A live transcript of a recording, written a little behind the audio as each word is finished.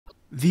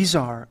These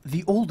are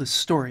the oldest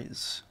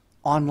stories,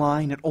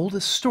 online at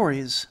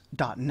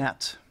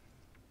oldeststories.net.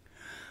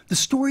 The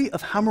story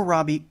of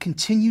Hammurabi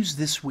continues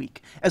this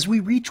week as we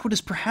reach what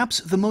is perhaps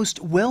the most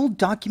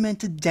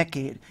well-documented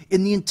decade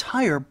in the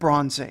entire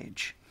Bronze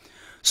Age.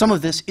 Some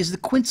of this is the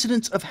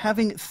coincidence of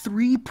having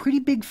three pretty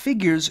big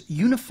figures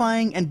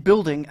unifying and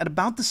building at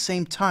about the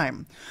same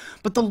time,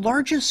 but the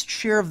largest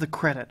share of the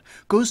credit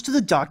goes to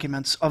the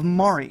documents of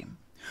Mari.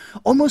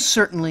 Almost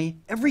certainly,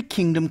 every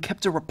kingdom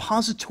kept a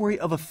repository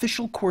of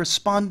official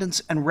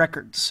correspondence and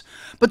records,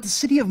 but the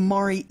city of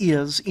Mari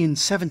is, in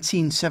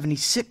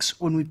 1776,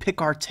 when we pick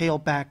our tale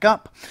back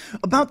up,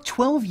 about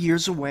 12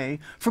 years away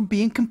from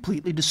being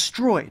completely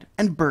destroyed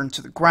and burned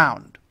to the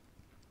ground.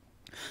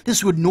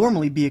 This would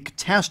normally be a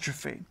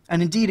catastrophe,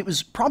 and indeed it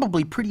was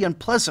probably pretty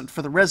unpleasant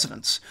for the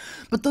residents,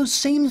 but those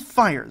same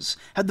fires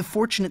had the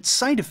fortunate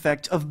side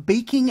effect of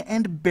baking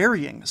and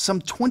burying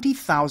some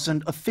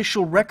 20,000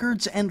 official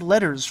records and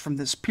letters from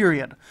this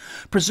period,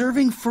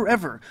 preserving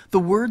forever the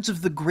words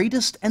of the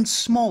greatest and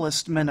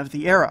smallest men of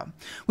the era,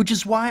 which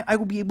is why I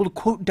will be able to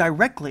quote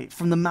directly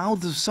from the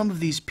mouths of some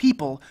of these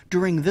people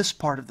during this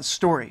part of the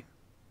story.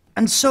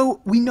 And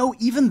so, we know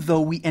even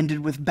though we ended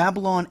with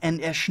Babylon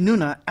and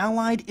Eshnunna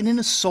allied in an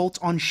assault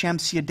on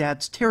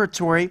Shamshi-Adad's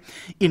territory,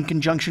 in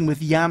conjunction with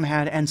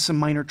Yamhad and some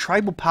minor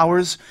tribal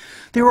powers,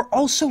 there were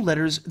also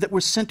letters that were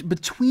sent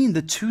between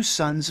the two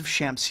sons of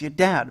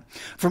Shamshi-Adad,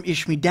 from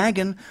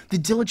Ishmi-Dagan, the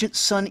diligent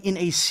son in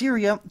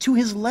Assyria, to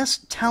his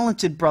less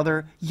talented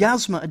brother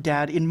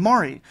Yasma-Adad in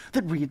Mari,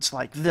 that reads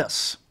like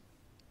this.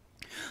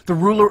 The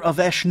ruler of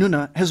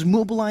Eshnunna has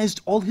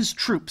mobilized all his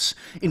troops,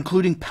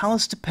 including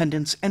palace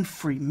dependents and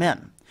free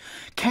men.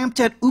 Camped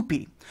at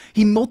Upi,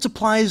 he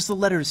multiplies the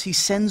letters he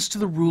sends to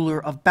the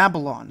ruler of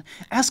Babylon,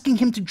 asking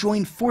him to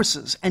join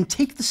forces and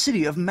take the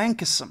city of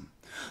Mankisim.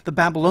 The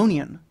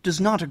Babylonian does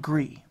not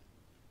agree.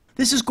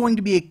 This is going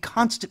to be a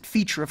constant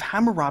feature of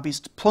Hammurabi's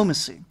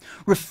diplomacy,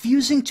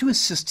 refusing to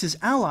assist his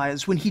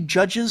allies when he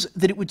judges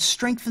that it would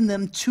strengthen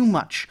them too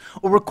much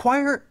or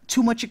require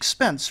too much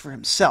expense for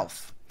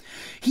himself.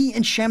 He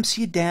and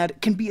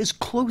Shamshi-Adad can be as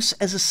close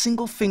as a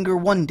single finger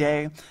one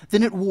day,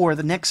 then at war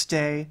the next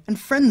day, and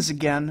friends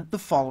again the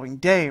following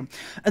day,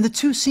 and the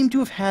two seem to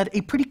have had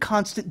a pretty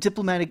constant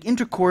diplomatic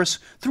intercourse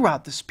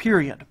throughout this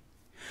period.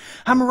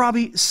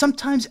 Hammurabi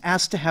sometimes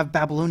asked to have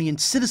Babylonian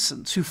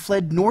citizens who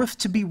fled north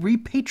to be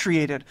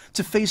repatriated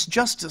to face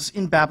justice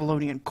in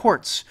Babylonian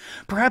courts,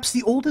 perhaps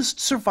the oldest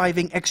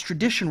surviving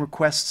extradition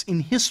requests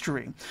in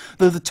history,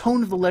 though the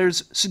tone of the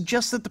letters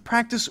suggests that the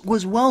practice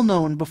was well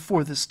known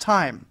before this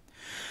time.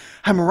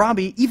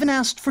 Hammurabi even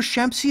asked for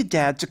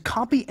Shamshi-Adad to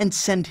copy and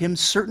send him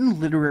certain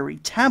literary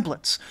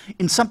tablets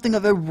in something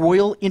of a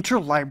royal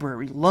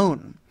interlibrary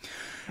loan.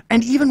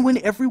 And even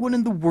when everyone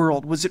in the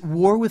world was at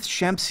war with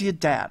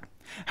Shamshi-Adad,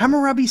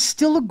 Hammurabi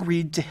still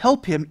agreed to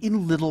help him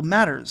in little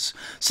matters,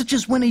 such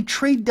as when a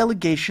trade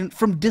delegation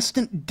from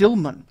distant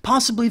Dilmun,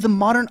 possibly the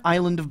modern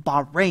island of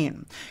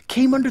Bahrain,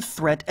 came under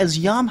threat as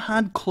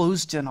Yamhad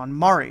closed in on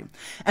Mari,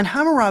 and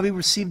Hammurabi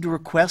received a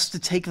request to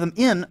take them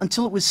in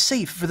until it was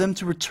safe for them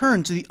to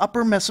return to the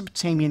upper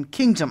Mesopotamian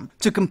kingdom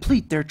to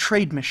complete their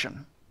trade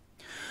mission.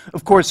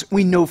 Of course,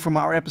 we know from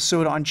our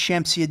episode on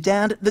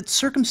Shamshi-Adad that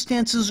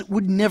circumstances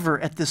would never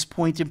at this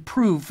point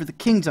improve for the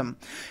kingdom,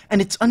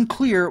 and it's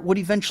unclear what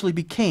eventually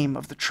became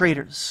of the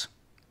traders.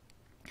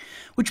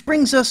 Which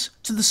brings us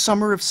to the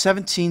summer of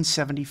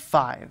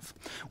 1775,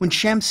 when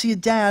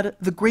Shamshi-Adad,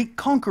 the great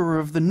conqueror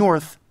of the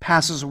north,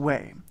 passes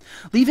away,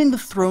 leaving the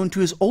throne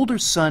to his older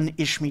son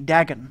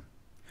Ishmi-Dagan.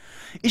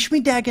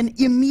 Ishmi-Dagan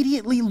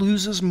immediately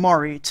loses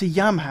Mari to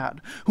Yamhad,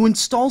 who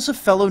installs a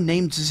fellow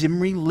named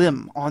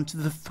Zimri-Lim onto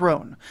the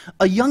throne,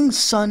 a young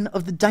son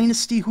of the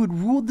dynasty who had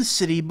ruled the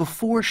city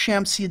before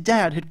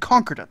Shamshi-Adad had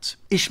conquered it.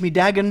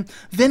 Ishmi-Dagan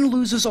then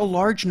loses a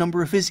large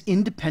number of his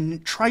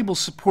independent tribal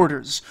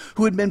supporters,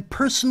 who had been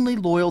personally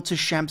loyal to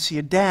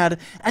Shamshi-Adad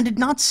and did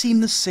not see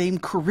the same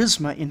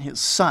charisma in his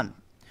son.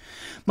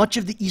 Much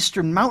of the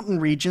eastern mountain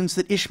regions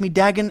that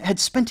Ishmi-Dagan had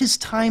spent his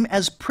time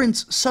as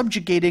prince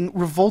subjugating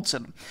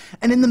revolted,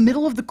 and in the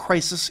middle of the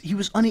crisis he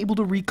was unable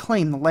to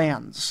reclaim the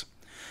lands.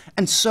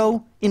 And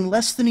so, in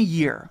less than a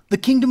year, the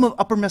kingdom of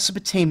Upper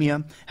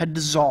Mesopotamia had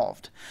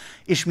dissolved.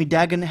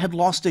 Ishmi-Dagan had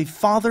lost a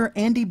father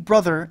and a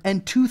brother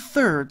and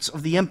 2/3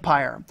 of the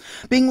empire,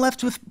 being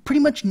left with pretty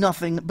much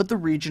nothing but the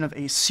region of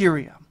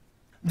Assyria.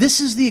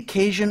 This is the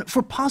occasion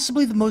for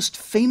possibly the most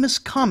famous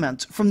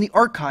comment from the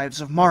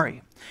archives of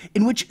Mari,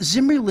 in which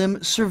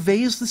Zimri-Lim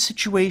surveys the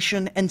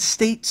situation and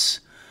states,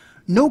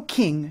 "No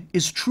king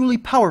is truly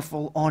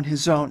powerful on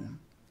his own.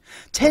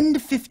 10 to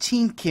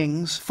 15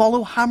 kings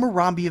follow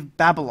Hammurabi of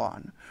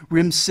Babylon,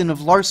 Rim-Sin of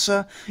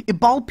Larsa,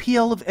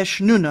 Ibal-Piel of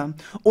Eshnunna,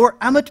 or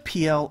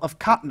Amat-Piel of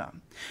Katna,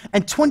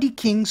 and 20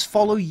 kings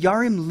follow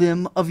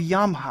Yarim-Lim of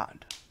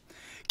Yamhad.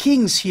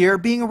 Kings here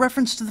being a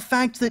reference to the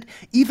fact that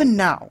even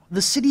now,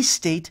 the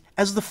city-state,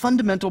 as the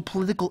fundamental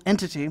political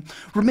entity,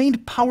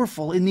 remained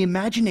powerful in the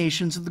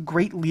imaginations of the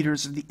great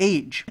leaders of the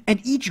age, and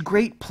each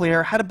great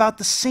player had about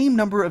the same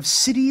number of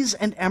cities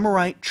and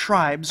Amorite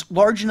tribes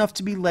large enough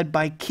to be led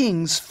by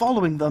kings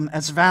following them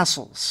as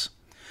vassals.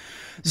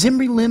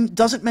 Zimri Lim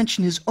doesn't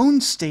mention his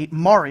own state,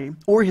 Mari,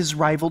 or his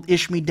rival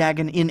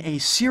Ishmi-Dagan in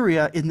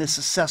Assyria in this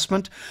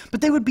assessment, but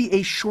they would be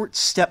a short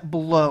step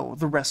below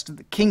the rest of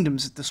the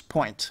kingdoms at this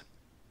point.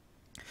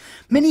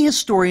 Many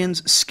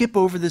historians skip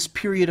over this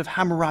period of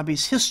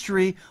Hammurabi's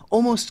history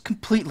almost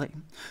completely,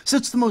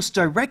 since the most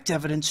direct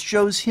evidence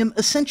shows him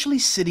essentially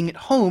sitting at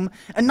home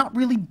and not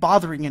really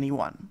bothering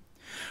anyone.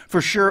 For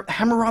sure,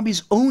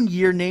 Hammurabi's own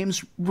year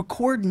names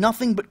record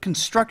nothing but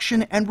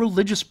construction and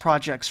religious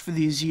projects for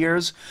these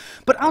years,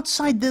 but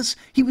outside this,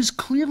 he was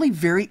clearly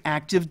very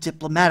active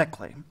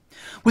diplomatically.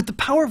 With the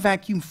power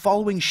vacuum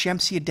following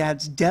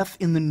Shamshi-Adad's death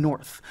in the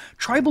north,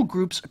 tribal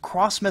groups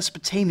across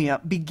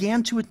Mesopotamia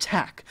began to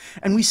attack,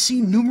 and we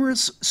see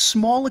numerous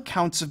small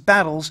accounts of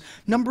battles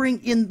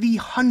numbering in the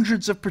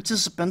hundreds of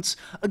participants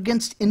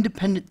against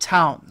independent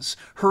towns,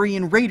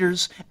 Hurrian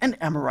raiders, and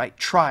Amorite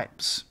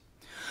tribes.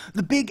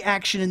 The big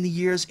action in the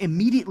years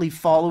immediately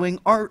following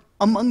are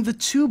among the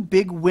two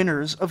big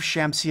winners of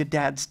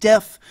Shamshi-Adad's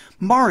death,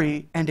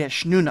 Mari and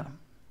Eshnunna.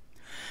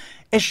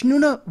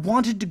 Eshnunna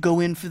wanted to go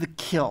in for the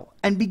kill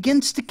and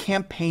begins to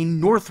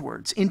campaign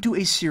northwards into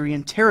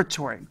Assyrian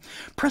territory,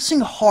 pressing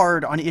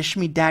hard on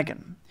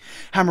Ishmi-Dagan.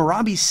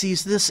 Hammurabi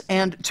sees this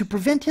and, to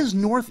prevent his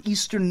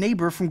northeastern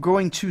neighbor from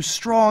growing too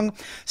strong,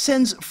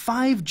 sends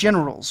 5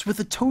 generals with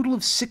a total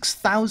of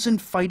 6,000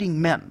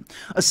 fighting men,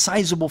 a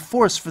sizable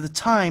force for the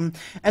time,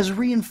 as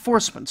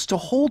reinforcements to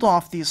hold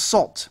off the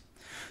assault.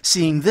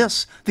 Seeing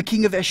this, the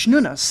king of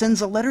Eshnunna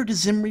sends a letter to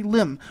Zimri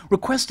Lim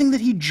requesting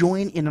that he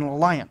join in an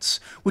alliance,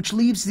 which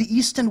leaves the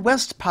east and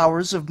west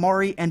powers of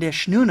Mari and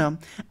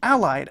Eshnunna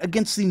allied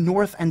against the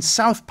north and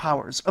south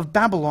powers of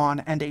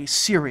Babylon and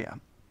Assyria.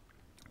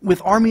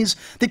 With armies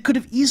that could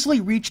have easily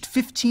reached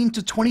 15,000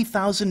 to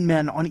 20,000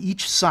 men on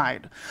each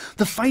side,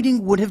 the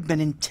fighting would have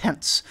been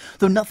intense,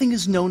 though nothing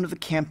is known of the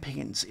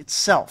campaigns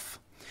itself.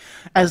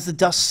 As the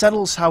dust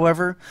settles,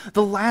 however,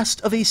 the last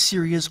of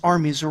Assyria's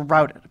armies are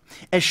routed.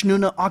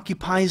 Eshnunna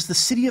occupies the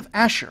city of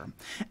Ashur,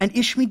 and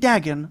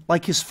Ishmi-Dagan,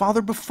 like his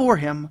father before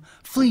him,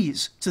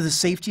 flees to the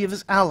safety of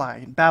his ally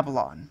in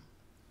Babylon.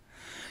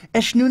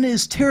 Eshnunna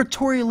is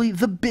territorially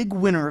the big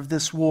winner of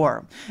this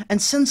war,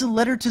 and sends a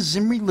letter to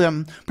Zimri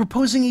Lim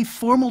proposing a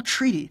formal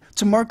treaty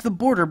to mark the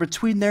border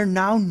between their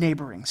now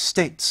neighboring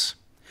states.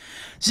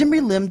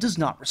 Zimri Lim does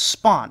not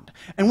respond,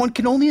 and one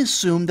can only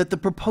assume that the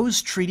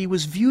proposed treaty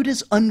was viewed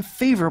as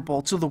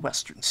unfavorable to the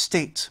western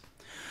state.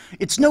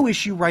 It's no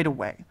issue right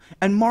away,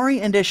 and Mari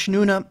and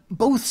Eshnunna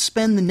both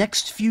spend the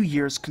next few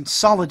years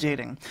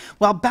consolidating,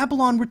 while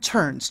Babylon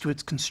returns to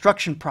its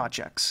construction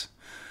projects.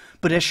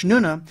 But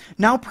Eshnunna,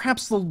 now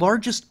perhaps the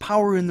largest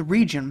power in the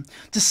region,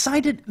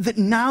 decided that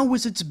now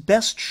was its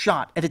best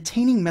shot at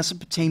attaining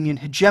Mesopotamian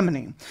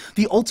hegemony,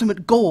 the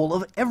ultimate goal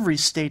of every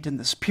state in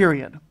this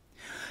period.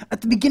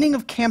 At the beginning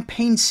of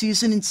campaign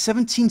season in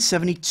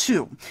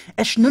 1772,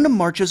 Eshnunna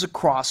marches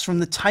across from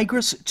the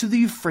Tigris to the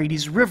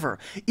Euphrates River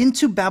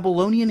into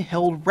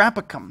Babylonian-held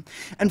Rapacum,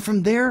 and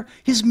from there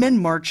his men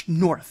marched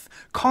north,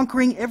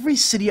 conquering every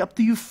city up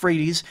the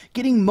Euphrates,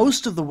 getting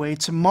most of the way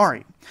to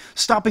Mari,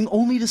 stopping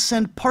only to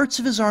send parts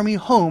of his army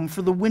home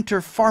for the winter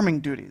farming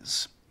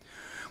duties.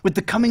 With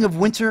the coming of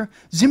winter,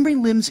 Zimri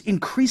Lim's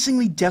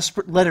increasingly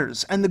desperate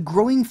letters and the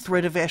growing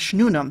threat of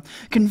Eshnunna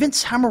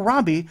convince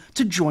Hammurabi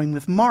to join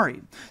with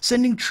Mari,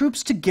 sending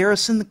troops to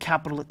garrison the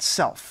capital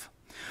itself.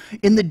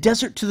 In the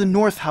desert to the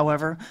north,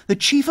 however, the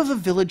chief of a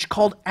village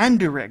called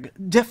Anderig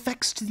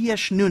defects to the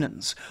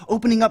Eshnunans,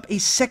 opening up a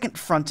second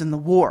front in the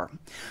war.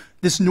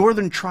 This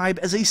northern tribe,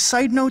 as a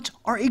side note,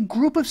 are a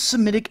group of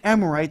Semitic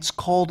Amorites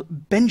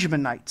called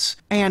Benjaminites,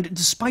 and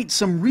despite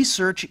some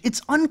research,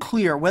 it's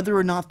unclear whether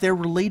or not they're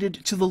related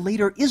to the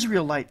later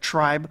Israelite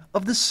tribe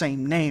of the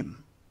same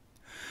name.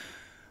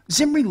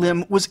 Zimri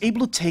Lim was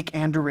able to take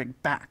Anderig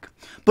back,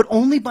 but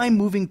only by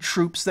moving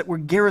troops that were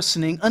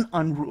garrisoning an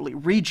unruly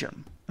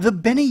region. The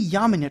Beni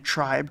Yamina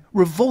tribe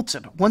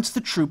revolted once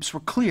the troops were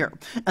clear,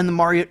 and the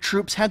Mariot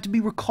troops had to be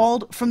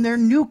recalled from their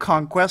new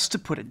conquest to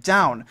put it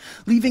down,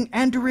 leaving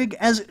Anderig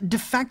as de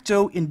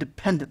facto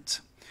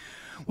independent.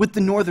 With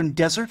the northern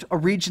desert, a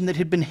region that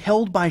had been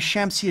held by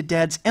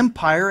Shamshi-Adad's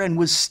empire and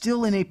was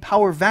still in a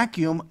power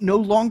vacuum, no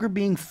longer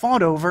being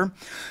fought over,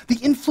 the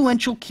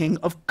influential king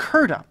of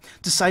Kurda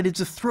decided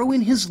to throw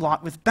in his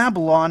lot with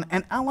Babylon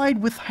and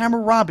allied with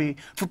Hammurabi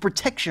for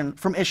protection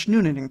from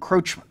Eshnunnan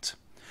encroachment.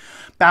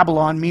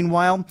 Babylon,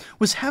 meanwhile,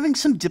 was having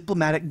some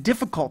diplomatic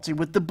difficulty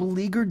with the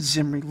beleaguered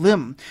Zimri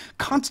Lim,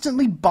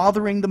 constantly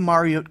bothering the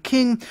Mariot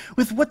king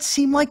with what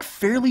seemed like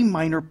fairly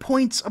minor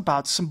points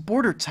about some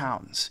border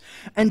towns.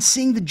 And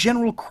seeing the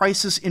general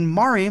crisis in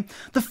Mari,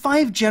 the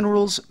 5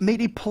 generals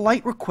made a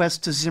polite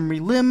request to Zimri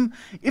Lim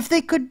if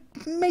they could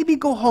maybe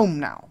go home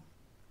now.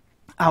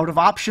 Out of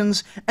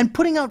options, and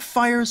putting out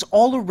fires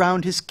all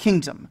around his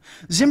kingdom,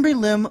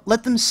 Zimri-Lim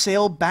let them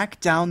sail back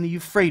down the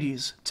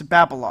Euphrates to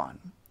Babylon.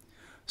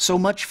 So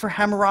much for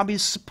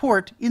Hammurabi's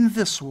support in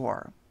this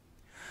war.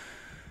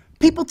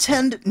 People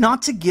tend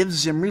not to give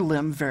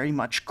Zimri-Lim very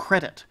much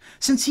credit,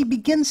 since he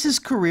begins his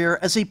career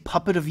as a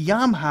puppet of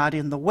Yamhad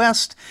in the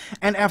west,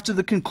 and after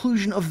the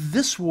conclusion of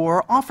this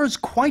war offers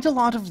quite a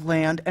lot of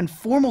land and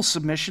formal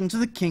submission to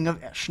the king of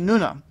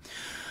Eshnunna.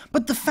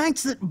 But the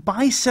fact that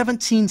by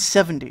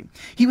 1770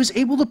 he was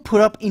able to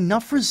put up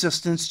enough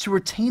resistance to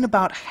retain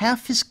about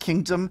half his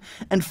kingdom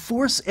and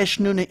force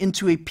Eshnunna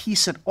into a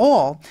peace at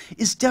all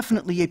is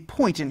definitely a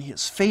point in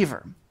his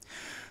favor.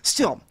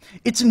 Still,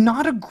 it's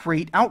not a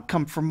great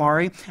outcome for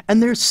Mari,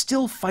 and they're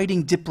still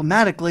fighting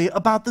diplomatically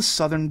about the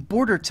southern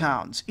border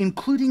towns,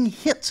 including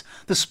Hit,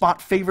 the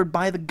spot favored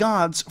by the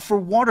gods for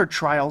water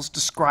trials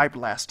described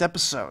last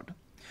episode.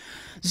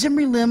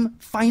 Zimri-Lim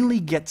finally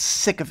gets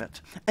sick of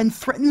it, and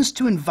threatens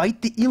to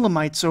invite the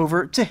Elamites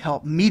over to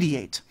help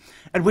mediate,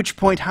 at which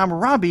point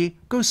Hammurabi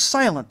goes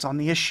silent on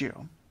the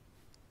issue.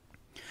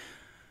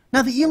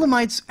 Now, the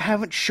Elamites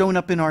haven't shown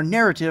up in our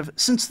narrative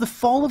since the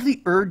fall of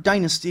the Ur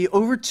dynasty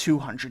over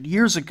 200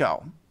 years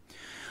ago.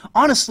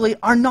 Honestly,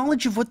 our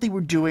knowledge of what they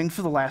were doing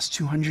for the last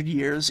 200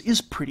 years is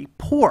pretty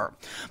poor,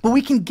 but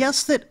we can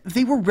guess that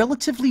they were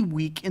relatively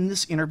weak in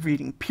this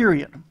intervening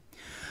period.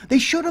 They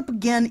showed up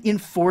again in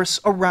force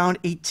around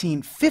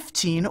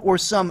 1815, or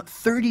some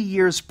 30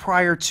 years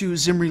prior to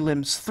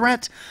Zimri-Lim's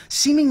threat,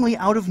 seemingly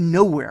out of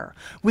nowhere,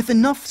 with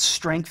enough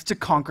strength to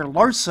conquer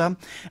Larsa,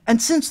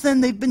 and since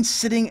then they've been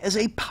sitting as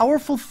a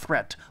powerful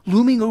threat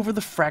looming over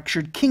the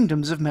fractured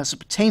kingdoms of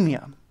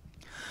Mesopotamia.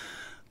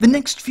 The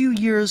next few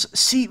years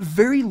see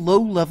very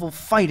low-level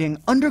fighting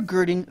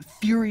undergirding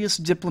furious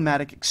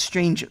diplomatic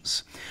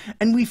exchanges,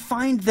 and we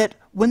find that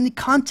when the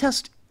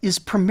contest is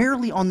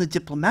primarily on the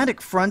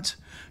diplomatic front,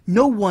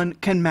 no one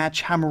can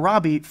match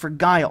Hammurabi for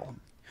guile.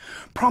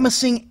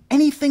 Promising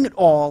anything at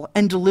all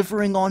and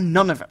delivering on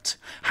none of it,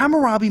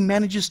 Hammurabi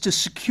manages to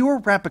secure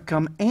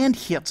Rapicum and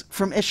Hit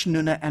from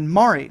Eshnunna and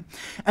Mari,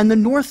 and the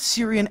North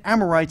Syrian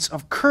Amorites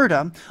of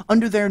Kurda,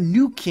 under their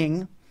new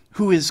king,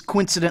 who is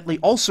coincidentally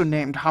also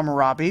named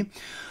Hammurabi,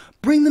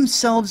 bring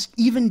themselves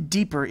even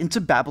deeper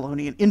into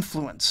Babylonian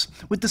influence,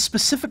 with the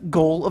specific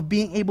goal of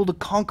being able to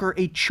conquer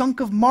a chunk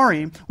of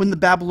Mari when the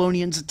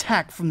Babylonians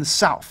attack from the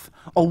south,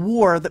 a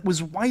war that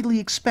was widely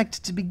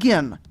expected to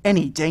begin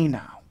any day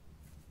now.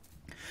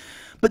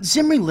 But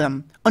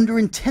Zimri-Lim, under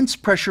intense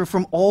pressure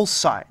from all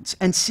sides,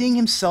 and seeing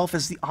himself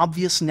as the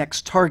obvious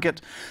next target,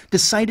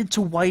 decided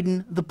to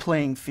widen the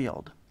playing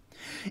field.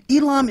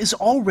 Elam is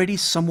already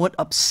somewhat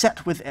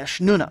upset with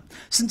Eshnunna,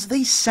 since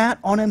they sat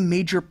on a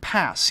major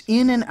pass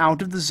in and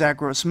out of the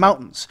Zagros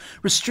Mountains,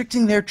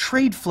 restricting their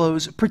trade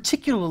flows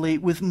particularly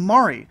with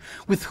Mari,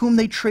 with whom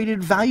they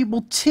traded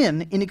valuable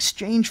tin in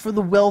exchange for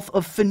the wealth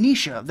of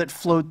Phoenicia that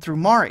flowed through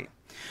Mari.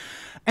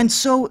 And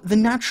so the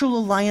natural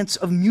alliance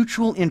of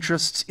mutual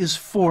interests is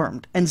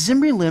formed, and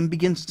Zimri-Lim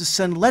begins to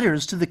send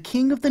letters to the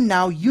king of the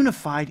now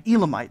unified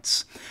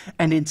Elamites,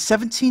 and in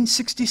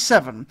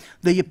 1767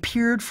 they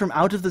appeared from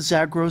out of the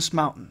Zagros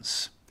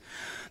Mountains.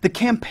 The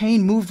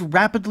campaign moved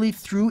rapidly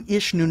through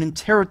Eshnunnan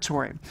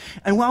territory,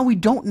 and while we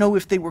don't know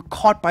if they were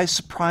caught by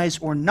surprise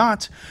or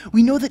not,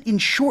 we know that in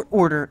short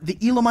order the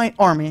Elamite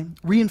army,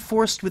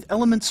 reinforced with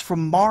elements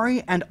from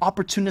Mari and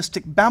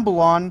opportunistic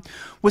Babylon,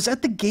 was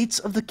at the gates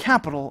of the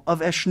capital of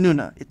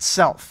Eshnunna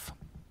itself.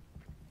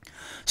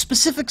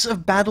 Specifics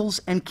of battles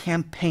and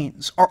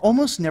campaigns are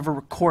almost never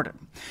recorded,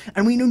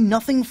 and we know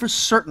nothing for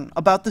certain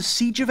about the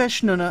siege of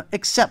Eshnunna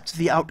except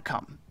the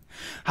outcome.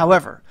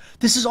 However,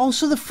 this is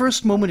also the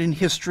first moment in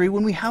history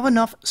when we have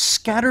enough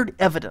scattered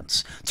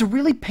evidence to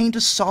really paint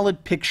a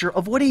solid picture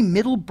of what a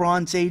Middle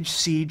Bronze Age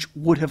siege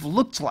would have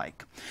looked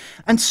like.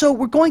 And so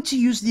we're going to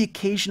use the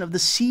occasion of the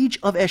siege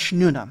of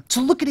Eshnunna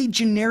to look at a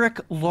generic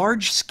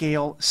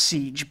large-scale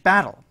siege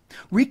battle,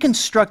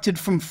 reconstructed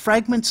from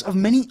fragments of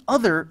many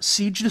other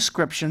siege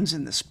descriptions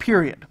in this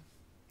period.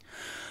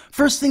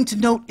 First thing to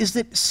note is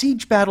that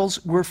siege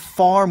battles were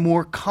far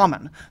more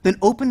common than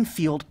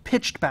open-field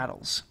pitched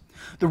battles.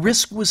 The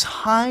risk was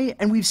high,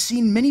 and we've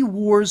seen many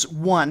wars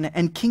won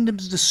and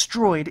kingdoms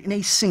destroyed in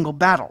a single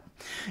battle.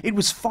 It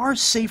was far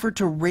safer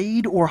to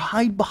raid or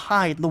hide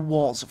behind the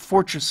walls of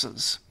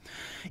fortresses.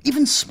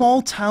 Even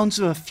small towns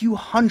of a few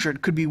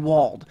hundred could be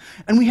walled,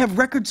 and we have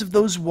records of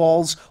those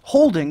walls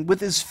holding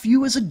with as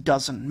few as a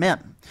dozen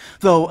men,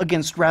 though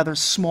against rather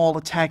small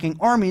attacking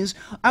armies,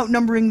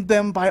 outnumbering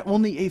them by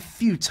only a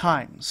few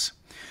times.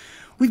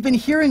 We've been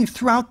hearing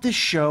throughout this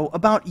show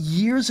about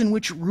years in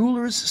which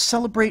rulers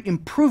celebrate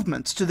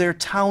improvements to their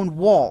town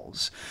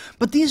walls,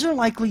 but these are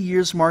likely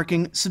years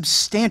marking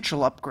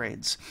substantial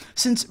upgrades,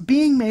 since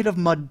being made of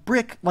mud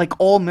brick like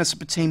all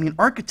Mesopotamian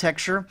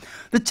architecture,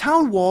 the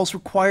town walls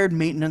required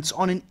maintenance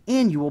on an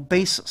annual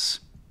basis.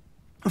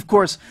 Of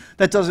course,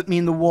 that doesn't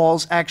mean the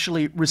walls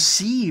actually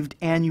received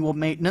annual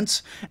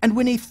maintenance, and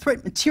when a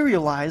threat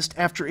materialized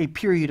after a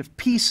period of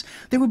peace,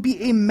 there would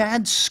be a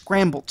mad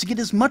scramble to get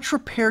as much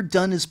repair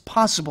done as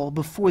possible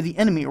before the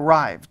enemy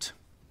arrived.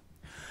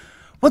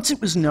 Once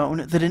it was known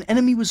that an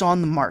enemy was on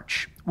the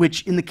march,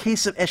 which in the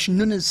case of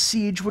Eshnunna's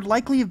siege would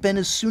likely have been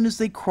as soon as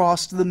they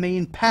crossed the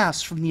main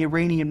pass from the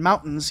Iranian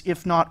mountains,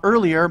 if not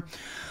earlier,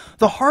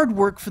 the hard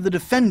work for the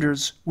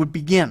defenders would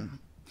begin.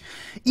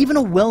 Even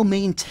a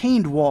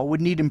well-maintained wall would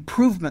need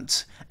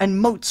improvements,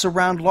 and moats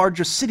around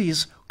larger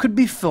cities could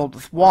be filled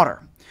with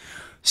water.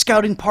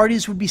 Scouting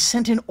parties would be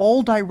sent in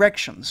all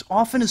directions,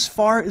 often as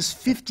far as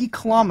 50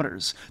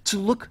 kilometers, to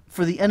look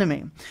for the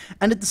enemy.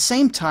 And at the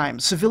same time,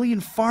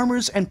 civilian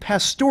farmers and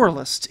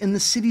pastoralists in the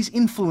city's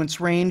influence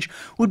range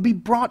would be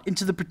brought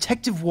into the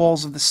protective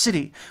walls of the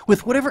city,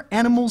 with whatever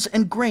animals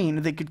and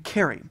grain they could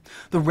carry,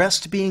 the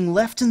rest being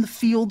left in the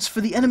fields for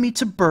the enemy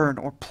to burn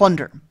or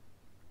plunder.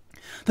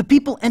 The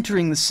people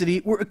entering the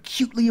city were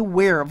acutely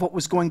aware of what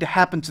was going to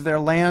happen to their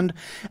land,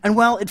 and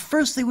while at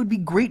first they would be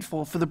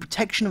grateful for the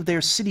protection of their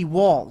city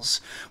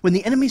walls, when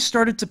the enemy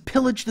started to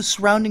pillage the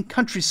surrounding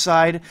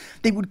countryside,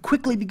 they would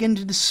quickly begin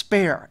to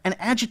despair and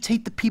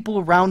agitate the people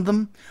around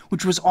them,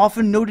 which was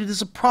often noted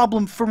as a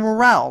problem for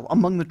morale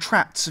among the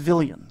trapped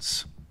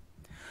civilians.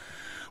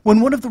 When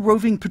one of the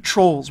roving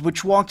patrols,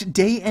 which walked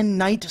day and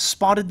night,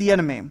 spotted the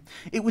enemy,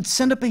 it would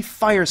send up a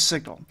fire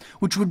signal,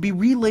 which would be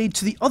relayed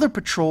to the other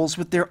patrols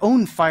with their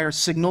own fire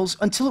signals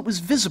until it was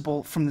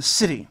visible from the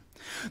city.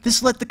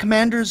 This let the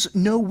commanders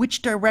know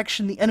which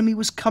direction the enemy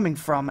was coming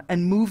from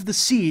and move the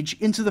siege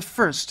into the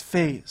first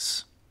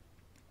phase.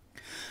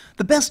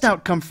 The best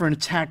outcome for an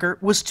attacker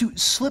was to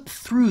slip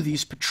through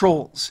these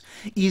patrols,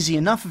 easy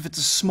enough if it's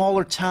a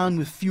smaller town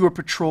with fewer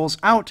patrols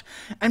out,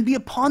 and be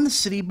upon the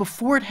city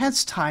before it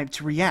has time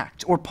to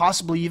react, or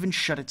possibly even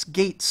shut its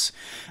gates.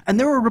 And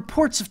there are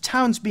reports of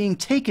towns being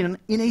taken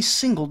in a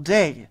single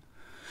day.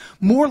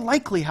 More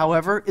likely,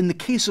 however, in the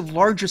case of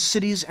larger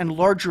cities and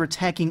larger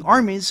attacking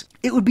armies,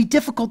 it would be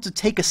difficult to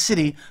take a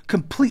city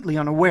completely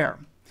unaware.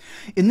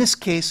 In this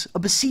case, a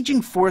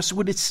besieging force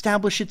would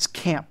establish its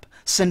camp,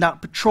 send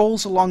out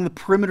patrols along the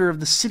perimeter of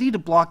the city to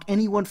block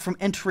anyone from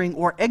entering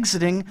or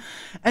exiting,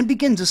 and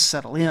begin to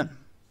settle in.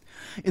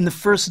 In the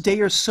first day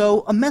or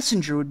so, a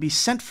messenger would be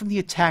sent from the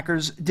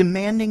attackers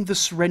demanding the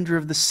surrender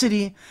of the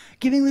city,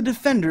 giving the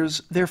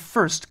defenders their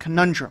first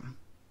conundrum.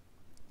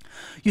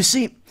 You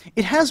see,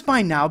 it has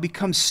by now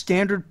become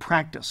standard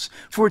practice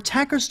for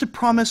attackers to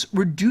promise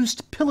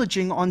reduced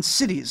pillaging on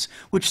cities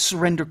which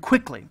surrender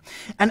quickly,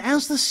 and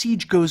as the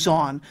siege goes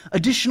on,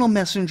 additional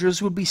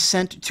messengers will be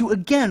sent to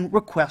again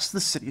request the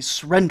city's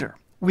surrender.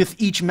 With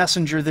each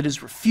messenger that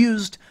is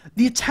refused,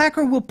 the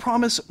attacker will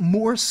promise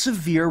more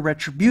severe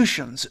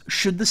retributions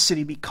should the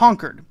city be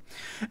conquered.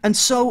 And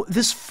so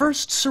this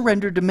first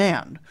surrender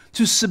demand,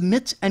 to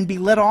submit and be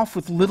let off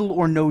with little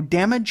or no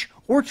damage,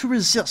 or to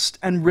resist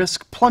and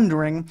risk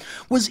plundering,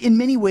 was in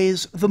many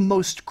ways the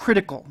most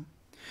critical.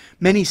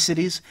 Many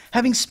cities,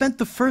 having spent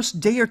the first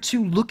day or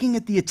two looking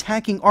at the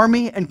attacking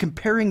army and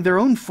comparing their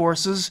own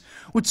forces,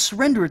 would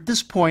surrender at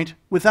this point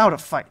without a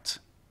fight.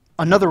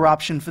 Another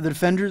option for the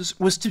defenders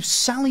was to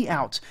sally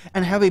out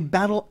and have a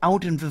battle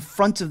out in the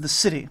front of the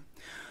city.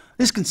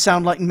 This can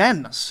sound like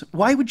madness.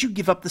 Why would you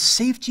give up the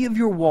safety of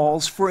your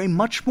walls for a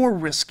much more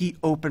risky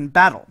open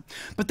battle?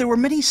 But there were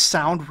many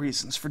sound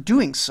reasons for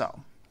doing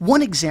so.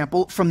 One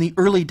example from the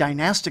early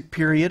dynastic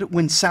period,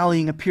 when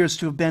sallying appears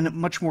to have been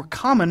much more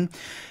common,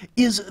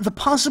 is the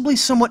possibly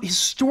somewhat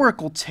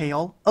historical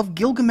tale of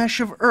Gilgamesh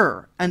of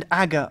Ur and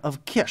Aga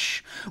of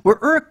Kish, where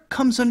Uruk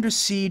comes under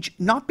siege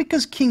not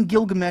because King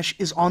Gilgamesh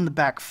is on the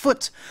back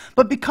foot,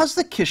 but because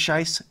the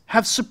Kishites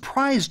have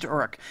surprised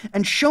Uruk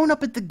and shown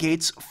up at the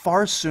gates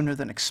far sooner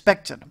than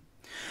expected.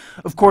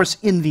 Of course,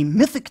 in the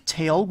mythic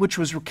tale, which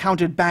was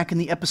recounted back in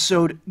the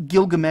episode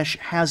Gilgamesh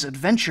Has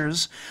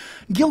Adventures,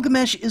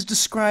 Gilgamesh is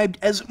described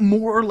as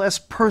more or less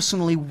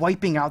personally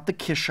wiping out the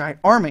Kishite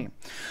army.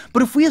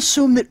 But if we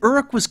assume that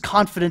Uruk was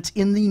confident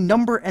in the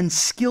number and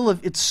skill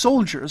of its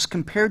soldiers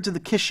compared to the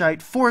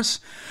Kishite force,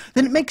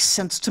 then it makes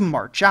sense to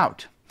march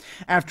out.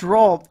 After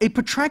all, a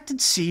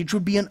protracted siege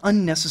would be an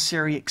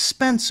unnecessary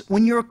expense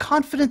when you're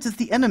confident that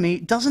the enemy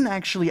doesn't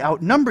actually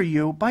outnumber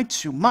you by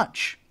too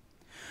much.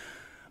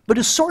 But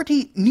a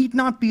sortie need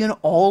not be an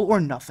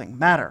all-or-nothing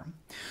matter.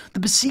 The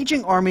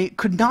besieging army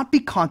could not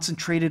be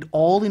concentrated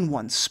all in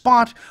one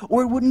spot,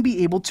 or it wouldn't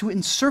be able to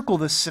encircle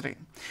the city.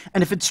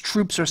 And if its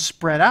troops are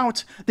spread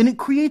out, then it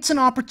creates an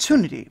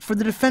opportunity for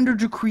the defender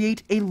to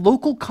create a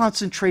local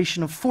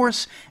concentration of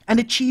force and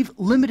achieve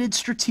limited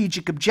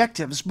strategic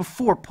objectives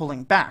before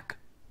pulling back.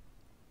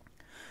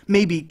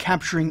 Maybe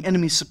capturing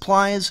enemy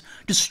supplies,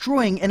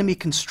 destroying enemy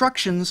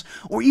constructions,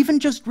 or even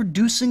just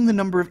reducing the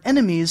number of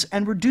enemies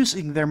and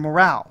reducing their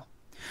morale.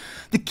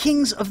 The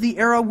kings of the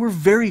era were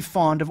very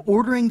fond of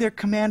ordering their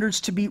commanders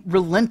to be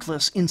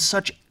relentless in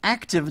such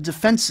active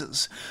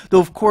defenses, though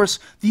of course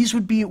these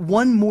would be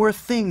one more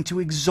thing to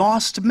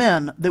exhaust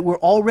men that were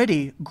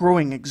already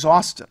growing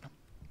exhausted.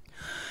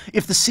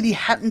 If the city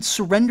hadn't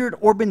surrendered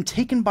or been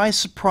taken by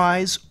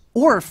surprise,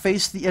 or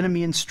faced the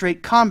enemy in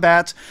straight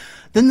combat,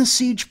 then the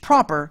siege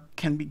proper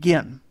can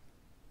begin.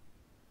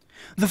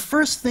 The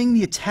first thing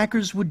the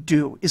attackers would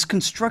do is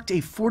construct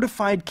a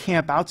fortified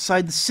camp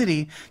outside the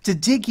city to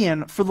dig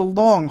in for the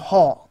long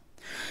haul.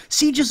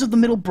 Sieges of the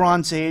Middle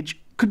Bronze Age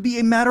could be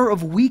a matter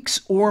of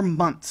weeks or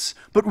months,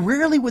 but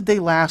rarely would they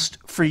last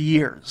for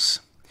years.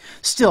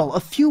 Still, a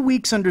few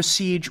weeks under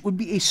siege would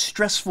be a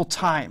stressful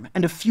time,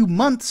 and a few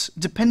months,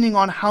 depending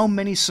on how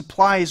many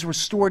supplies were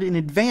stored in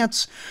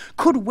advance,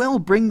 could well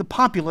bring the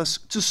populace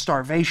to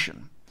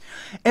starvation.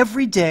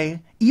 Every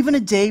day, even a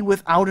day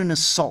without an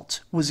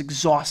assault, was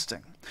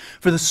exhausting.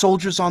 For the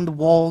soldiers on the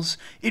walls,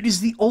 it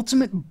is the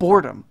ultimate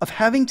boredom of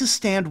having to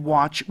stand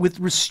watch with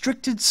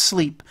restricted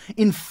sleep,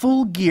 in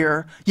full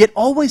gear, yet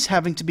always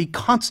having to be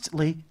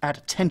constantly at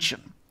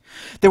attention.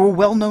 There were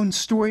well-known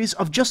stories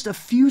of just a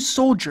few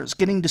soldiers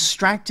getting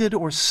distracted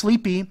or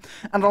sleepy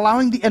and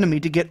allowing the enemy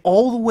to get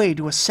all the way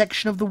to a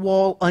section of the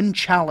wall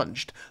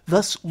unchallenged,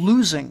 thus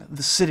losing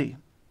the city.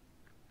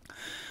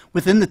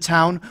 Within the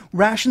town,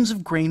 rations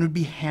of grain would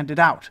be handed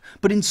out,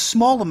 but in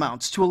small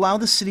amounts to allow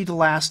the city to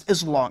last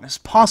as long as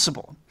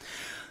possible.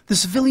 The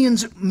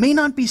civilians may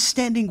not be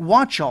standing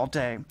watch all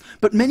day,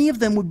 but many of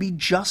them would be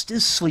just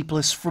as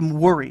sleepless from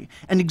worry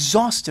and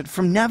exhausted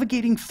from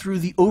navigating through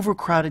the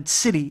overcrowded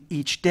city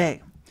each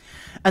day.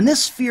 And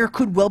this fear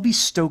could well be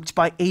stoked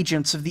by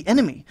agents of the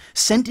enemy,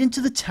 sent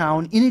into the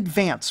town in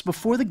advance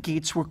before the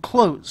gates were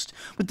closed,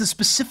 with the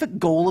specific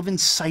goal of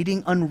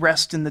inciting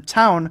unrest in the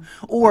town,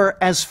 or,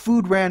 as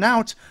food ran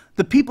out,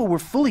 the people were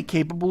fully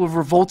capable of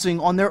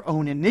revolting on their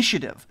own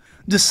initiative,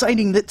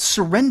 deciding that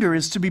surrender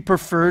is to be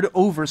preferred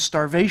over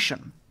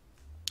starvation.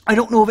 I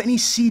don't know of any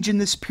siege in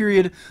this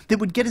period that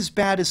would get as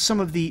bad as some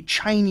of the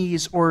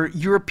Chinese or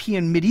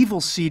European medieval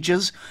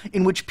sieges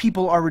in which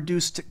people are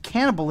reduced to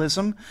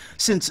cannibalism,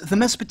 since the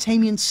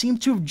Mesopotamians seem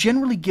to have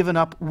generally given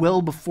up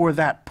well before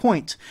that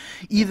point,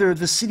 either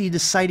the city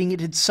deciding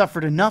it had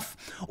suffered enough,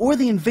 or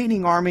the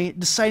invading army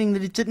deciding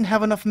that it didn't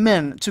have enough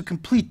men to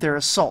complete their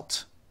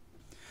assault.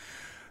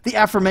 The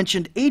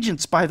aforementioned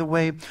agents, by the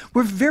way,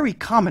 were very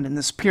common in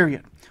this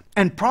period,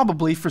 and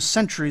probably for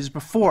centuries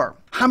before.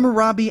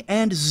 Hammurabi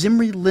and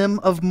Zimri Lim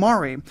of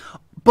Mari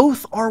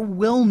both are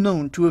well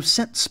known to have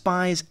sent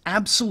spies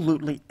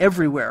absolutely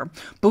everywhere,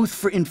 both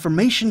for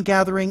information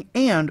gathering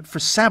and for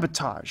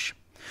sabotage.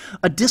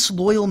 A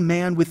disloyal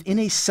man within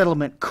a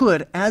settlement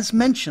could, as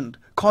mentioned,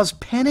 cause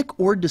panic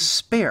or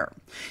despair.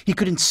 He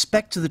could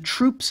inspect the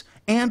troops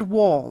and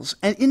walls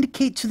and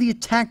indicate to the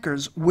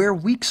attackers where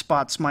weak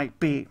spots might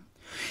be.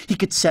 He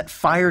could set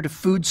fire to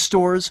food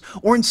stores,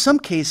 or in some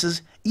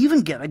cases,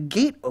 even get a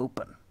gate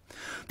open.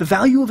 The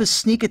value of a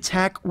sneak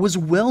attack was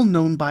well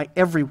known by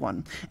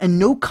everyone, and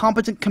no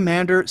competent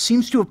commander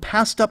seems to have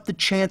passed up the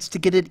chance to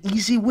get an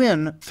easy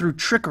win through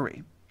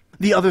trickery.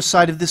 The other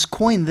side of this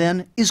coin,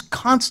 then, is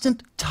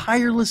constant,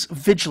 tireless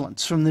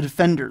vigilance from the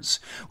defenders,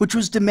 which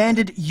was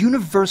demanded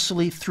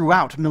universally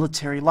throughout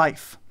military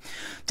life.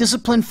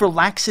 Discipline for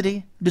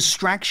laxity,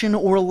 distraction,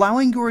 or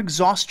allowing your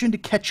exhaustion to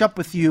catch up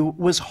with you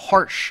was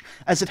harsh,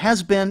 as it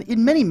has been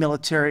in many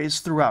militaries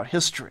throughout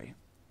history.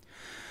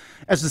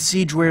 As the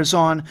siege wears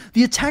on,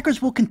 the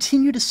attackers will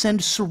continue to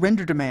send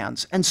surrender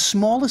demands and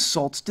small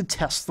assaults to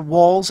test the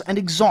walls and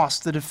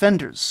exhaust the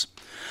defenders.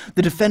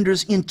 The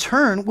defenders, in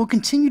turn, will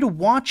continue to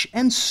watch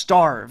and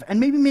starve, and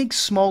maybe make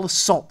small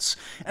assaults,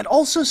 and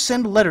also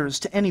send letters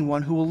to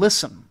anyone who will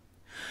listen.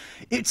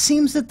 It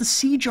seems that the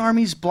siege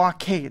army's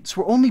blockades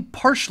were only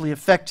partially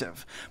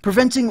effective,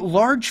 preventing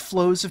large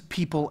flows of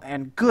people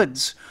and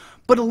goods,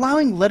 but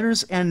allowing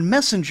letters and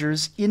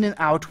messengers in and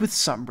out with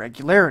some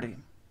regularity.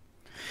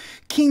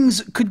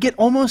 Kings could get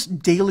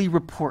almost daily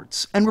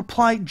reports and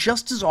reply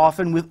just as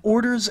often with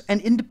orders, and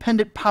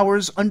independent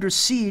powers under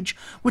siege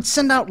would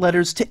send out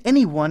letters to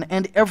anyone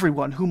and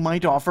everyone who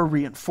might offer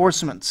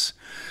reinforcements,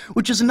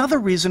 which is another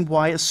reason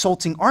why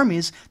assaulting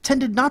armies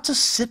tended not to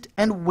sit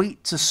and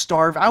wait to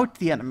starve out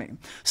the enemy,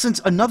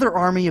 since another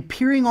army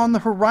appearing on the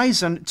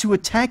horizon to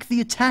attack the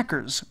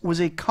attackers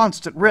was a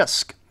constant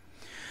risk.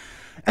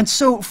 And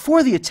so,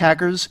 for the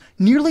attackers,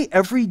 nearly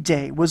every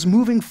day was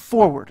moving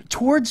forward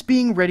towards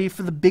being ready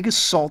for the big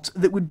assault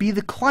that would be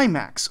the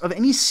climax of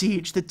any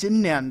siege that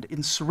didn't end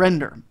in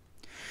surrender.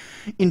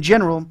 In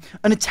general,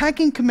 an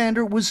attacking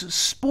commander was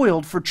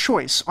spoiled for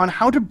choice on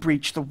how to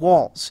breach the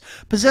walls,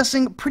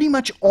 possessing pretty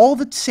much all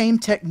the same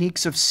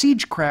techniques of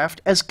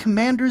siegecraft as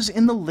commanders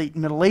in the late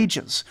Middle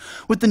Ages,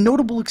 with the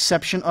notable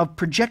exception of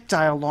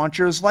projectile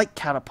launchers like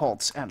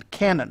catapults and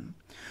cannon.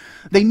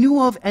 They knew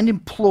of and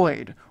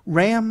employed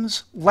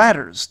rams,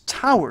 ladders,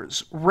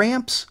 towers,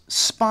 ramps,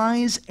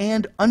 spies,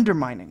 and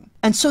undermining.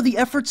 And so the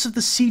efforts of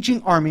the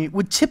sieging army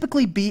would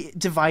typically be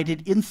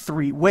divided in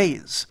three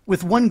ways,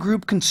 with one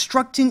group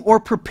constructing or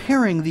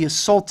preparing the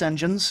assault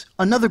engines,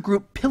 another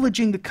group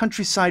pillaging the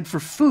countryside for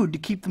food to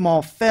keep them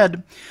all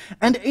fed,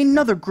 and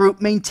another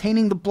group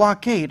maintaining the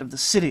blockade of the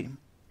city.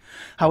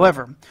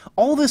 However,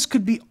 all this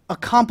could be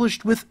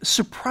accomplished with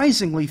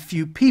surprisingly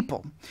few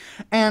people,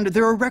 and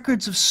there are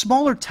records of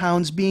smaller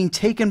towns being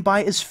taken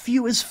by as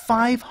few as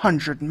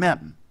 500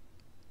 men.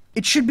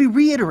 It should be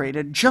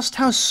reiterated just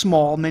how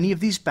small many of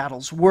these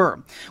battles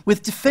were,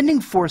 with defending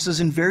forces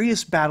in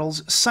various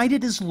battles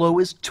cited as low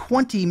as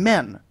 20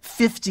 men,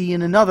 50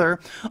 in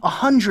another,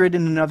 100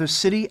 in another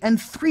city,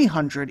 and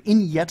 300 in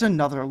yet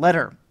another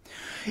letter.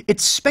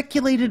 It's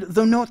speculated,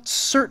 though not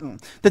certain,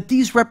 that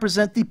these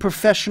represent the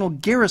professional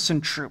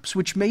garrison troops,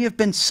 which may have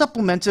been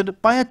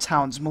supplemented by a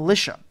town's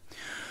militia.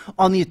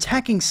 On the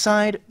attacking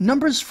side,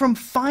 numbers from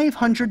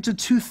 500 to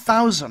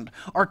 2,000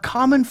 are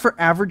common for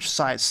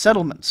average-sized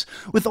settlements,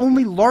 with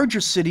only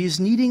larger cities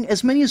needing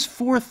as many as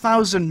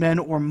 4,000 men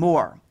or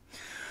more.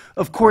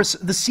 Of course,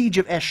 the siege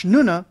of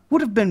Eshnunna would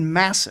have been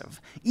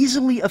massive,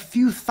 easily a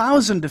few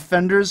thousand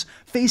defenders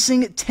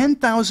facing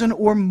 10,000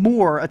 or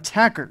more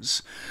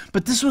attackers,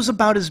 but this was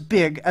about as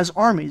big as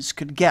armies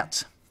could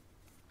get.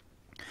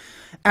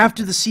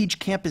 After the siege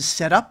camp is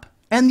set up,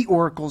 and the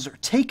oracles are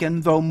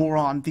taken, though more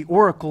on the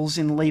oracles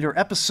in later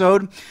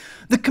episode,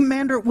 the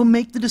commander will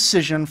make the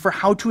decision for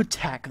how to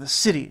attack the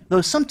city,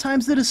 though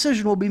sometimes the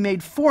decision will be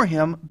made for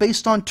him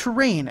based on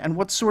terrain and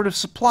what sort of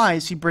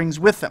supplies he brings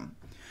with him.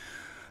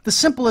 The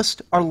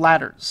simplest are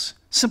ladders,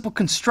 simple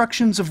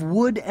constructions of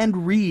wood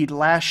and reed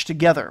lashed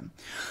together.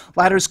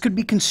 Ladders could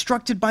be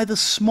constructed by the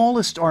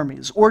smallest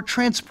armies or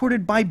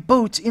transported by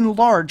boat in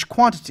large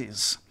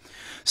quantities.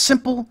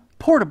 Simple,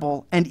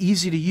 portable, and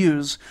easy to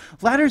use,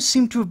 ladders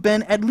seem to have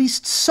been at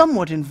least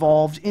somewhat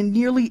involved in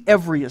nearly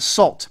every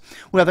assault,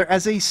 whether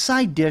as a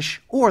side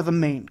dish or the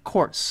main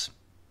course.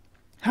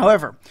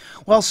 However,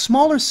 while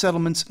smaller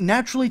settlements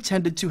naturally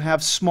tended to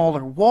have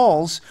smaller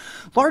walls,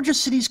 larger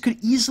cities could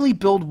easily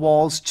build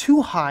walls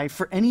too high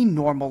for any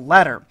normal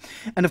ladder,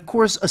 and of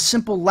course a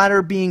simple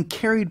ladder being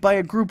carried by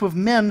a group of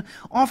men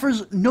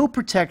offers no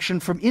protection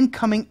from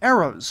incoming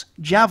arrows,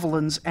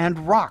 javelins,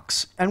 and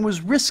rocks, and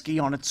was risky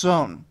on its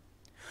own.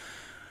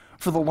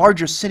 For the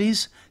larger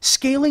cities,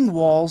 scaling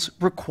walls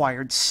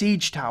required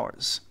siege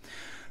towers.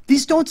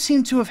 These don't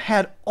seem to have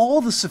had all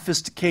the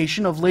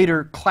sophistication of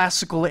later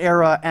classical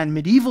era and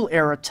medieval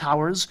era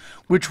towers,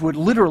 which would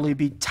literally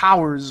be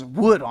towers of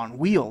wood on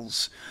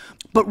wheels,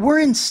 but were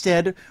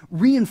instead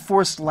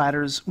reinforced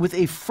ladders with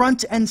a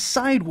front and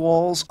side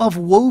walls of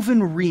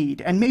woven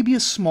reed and maybe a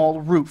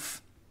small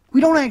roof. We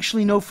don't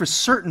actually know for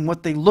certain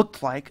what they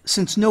looked like,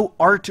 since no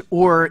art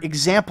or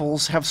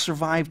examples have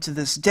survived to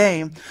this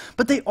day,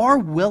 but they are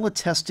well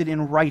attested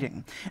in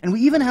writing, and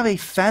we even have a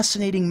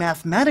fascinating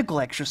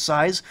mathematical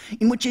exercise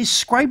in which a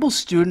scribal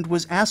student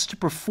was asked to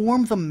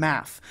perform the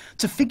math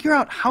to figure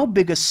out how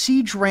big a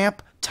siege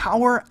ramp,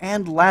 tower,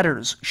 and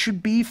ladders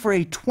should be for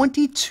a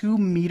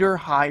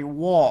 22-meter-high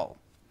wall.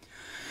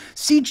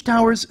 Siege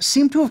towers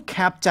seem to have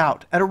capped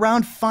out at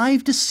around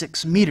 5 to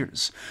 6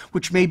 meters,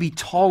 which may be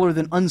taller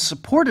than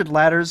unsupported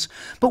ladders,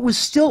 but was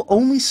still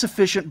only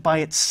sufficient by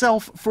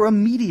itself for a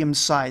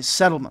medium-sized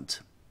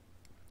settlement.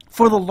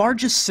 For the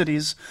largest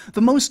cities,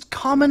 the most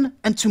common,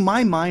 and to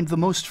my mind the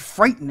most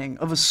frightening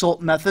of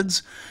assault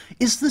methods,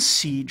 is the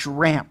siege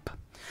ramp.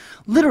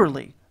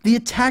 Literally, the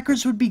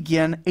attackers would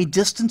begin a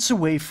distance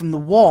away from the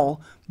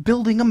wall,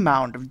 building a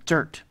mound of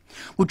dirt,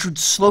 which would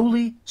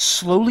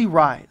slowly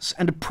rise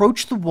and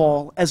approach the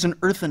wall as an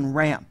earthen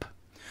ramp.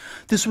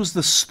 This was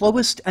the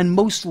slowest and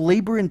most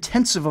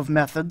labor-intensive of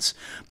methods,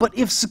 but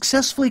if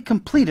successfully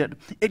completed,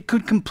 it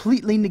could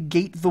completely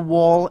negate the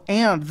wall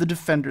and the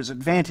defender's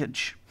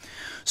advantage.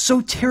 So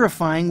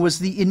terrifying was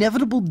the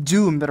inevitable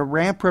doom that a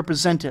ramp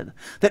represented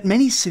that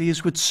many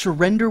cities would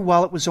surrender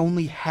while it was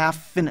only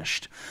half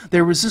finished,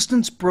 their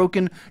resistance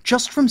broken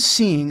just from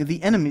seeing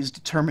the enemy's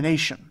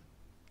determination.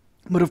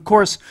 But of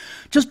course,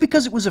 just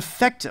because it was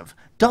effective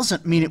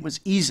doesn't mean it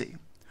was easy.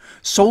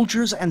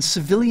 Soldiers and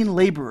civilian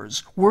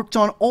laborers worked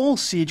on all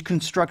siege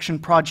construction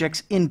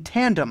projects in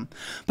tandem,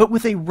 but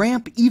with a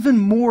ramp even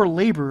more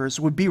laborers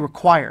would be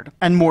required,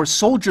 and more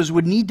soldiers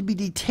would need to be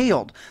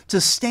detailed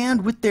to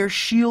stand with their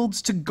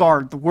shields to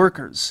guard the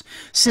workers,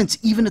 since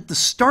even at the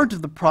start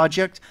of the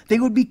project they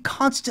would be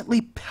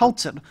constantly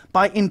pelted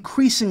by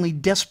increasingly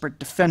desperate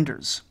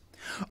defenders.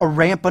 A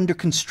ramp under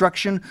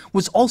construction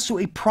was also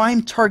a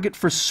prime target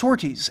for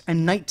sorties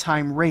and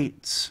nighttime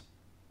raids.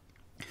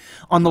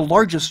 On the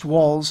largest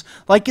walls,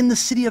 like in the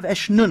city of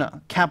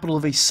Eshnunna, capital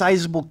of a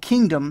sizable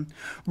kingdom,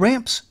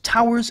 ramps,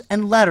 towers,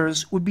 and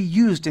ladders would be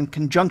used in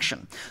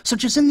conjunction,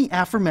 such as in the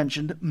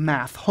aforementioned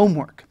math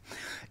homework.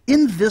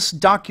 In this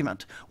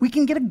document, we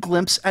can get a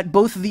glimpse at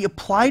both the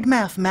applied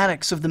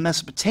mathematics of the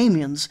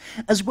Mesopotamians,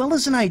 as well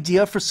as an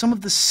idea for some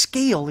of the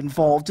scale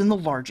involved in the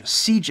largest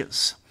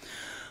sieges.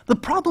 The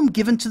problem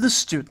given to the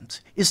student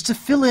is to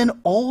fill in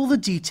all the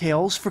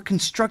details for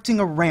constructing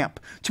a ramp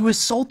to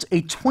assault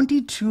a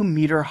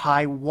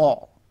 22-meter-high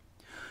wall.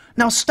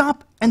 Now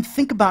stop and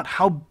think about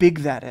how big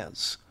that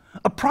is.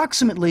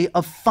 Approximately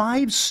a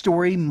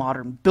 5-story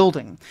modern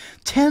building,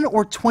 10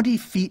 or 20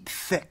 feet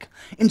thick,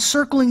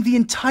 encircling the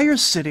entire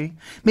city,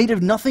 made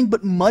of nothing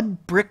but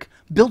mud brick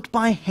built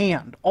by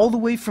hand, all the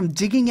way from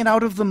digging it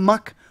out of the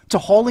muck to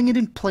hauling it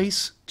in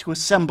place to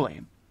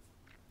assembly.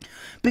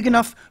 Big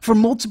enough for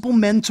multiple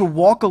men to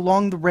walk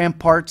along the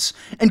ramparts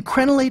and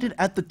crenellated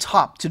at the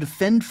top to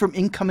defend from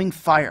incoming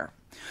fire.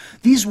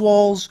 These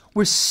walls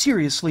were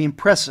seriously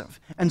impressive,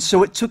 and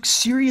so it took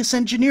serious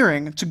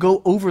engineering to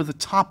go over the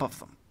top of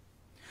them.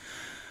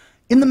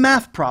 In the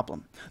math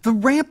problem, the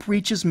ramp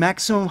reaches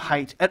maximum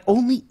height at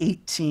only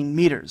 18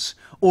 meters,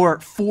 or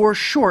 4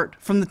 short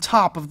from the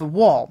top of the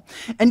wall,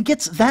 and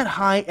gets that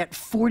high at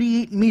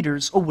 48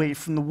 meters away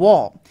from the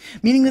wall,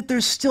 meaning that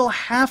there's still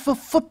half a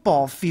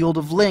football field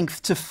of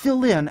length to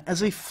fill in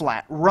as a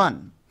flat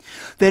run.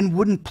 Then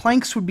wooden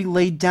planks would be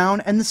laid down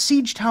and the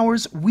siege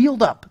towers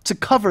wheeled up to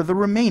cover the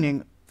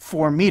remaining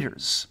 4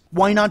 meters.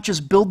 Why not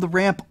just build the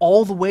ramp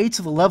all the way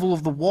to the level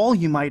of the wall,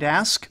 you might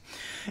ask?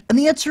 And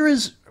the answer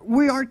is,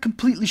 we aren't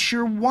completely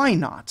sure why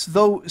not,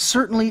 though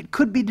certainly it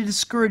could be to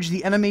discourage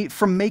the enemy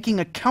from making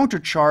a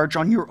countercharge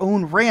on your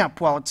own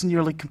ramp while it's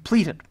nearly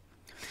completed.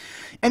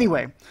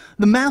 Anyway,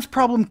 the math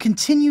problem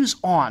continues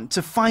on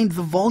to find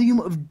the volume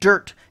of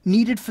dirt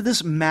needed for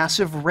this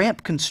massive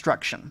ramp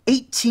construction.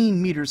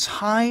 18 meters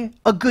high,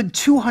 a good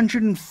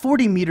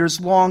 240 meters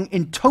long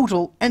in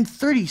total, and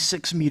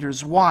 36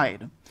 meters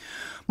wide.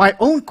 My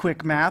own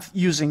quick math,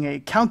 using a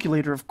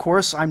calculator of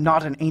course, I'm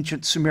not an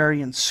ancient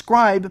Sumerian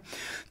scribe,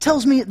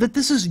 tells me that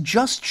this is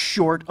just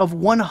short of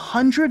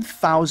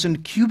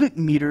 100,000 cubic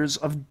meters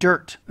of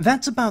dirt.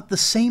 That's about the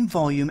same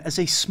volume as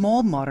a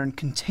small modern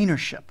container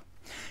ship.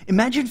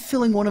 Imagine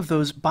filling one of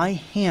those by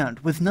hand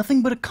with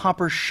nothing but a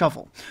copper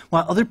shovel,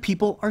 while other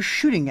people are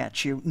shooting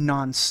at you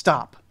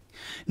non-stop.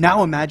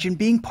 Now imagine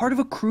being part of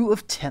a crew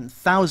of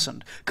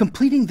 10,000,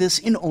 completing this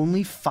in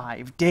only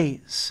 5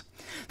 days.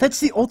 That's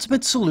the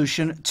ultimate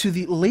solution to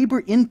the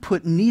labor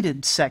input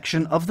needed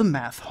section of the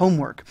math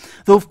homework,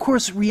 though of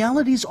course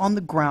realities on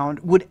the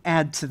ground would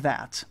add to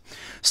that.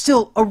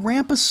 Still, a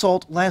ramp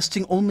assault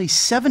lasting only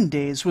 7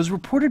 days was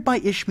reported by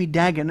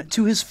Ishmi-Dagan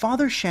to his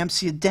father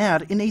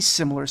Shamsi-Adad in a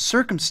similar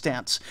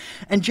circumstance,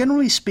 and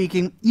generally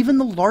speaking, even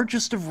the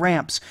largest of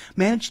ramps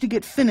managed to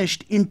get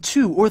finished in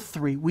 2 or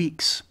 3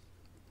 weeks.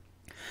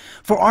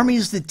 For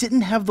armies that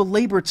didn't have the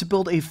labor to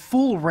build a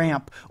full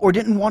ramp or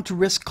didn't want to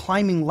risk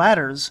climbing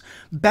ladders,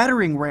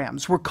 battering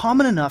rams were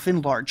common enough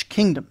in large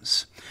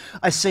kingdoms.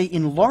 I say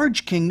in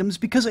large kingdoms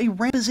because a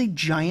ramp is a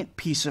giant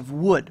piece of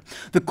wood,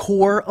 the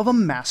core of a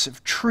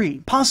massive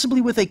tree,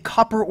 possibly with a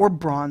copper or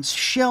bronze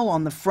shell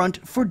on the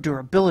front for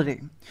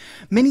durability.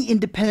 Many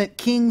independent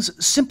kings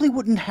simply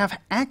wouldn't have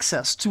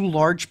access to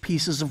large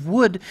pieces of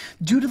wood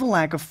due to the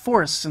lack of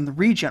forests in the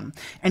region,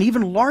 and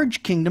even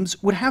large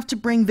kingdoms would have to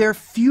bring their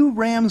few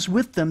rams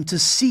with them to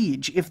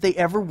siege if they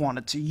ever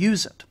wanted to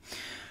use it.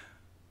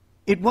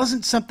 It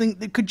wasn't something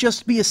that could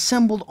just be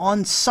assembled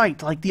on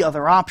site like the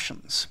other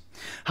options.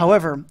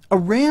 However, a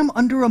ram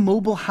under a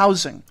mobile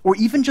housing, or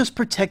even just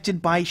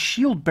protected by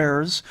shield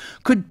bearers,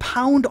 could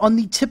pound on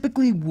the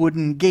typically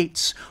wooden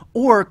gates,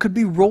 or could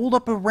be rolled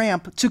up a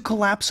ramp to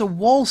collapse a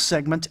wall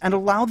segment and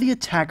allow the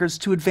attackers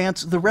to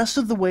advance the rest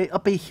of the way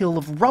up a hill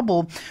of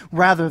rubble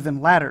rather than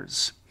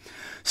ladders.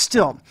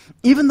 Still,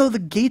 even though the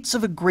gates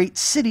of a great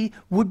city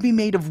would be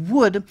made of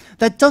wood,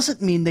 that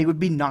doesn't mean they would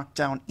be knocked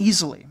down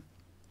easily.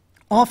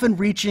 Often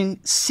reaching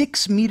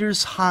 6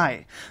 meters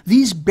high,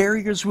 these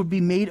barriers would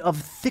be made of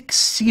thick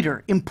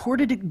cedar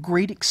imported at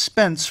great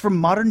expense from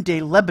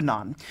modern-day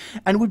Lebanon,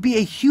 and would be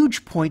a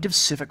huge point of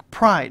civic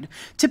pride,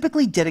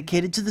 typically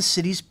dedicated to the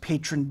city's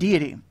patron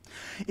deity.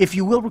 If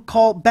you will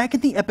recall, back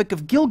in the Epic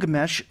of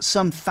Gilgamesh,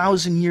 some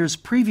 1,000 years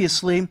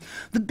previously,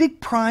 the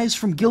big prize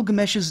from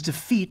Gilgamesh's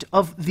defeat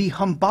of the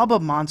Humbaba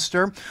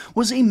monster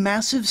was a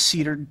massive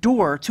cedar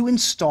door to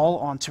install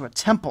onto a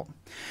temple.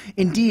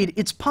 Indeed,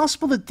 it's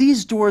possible that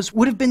these doors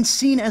would have been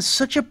seen as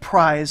such a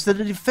prize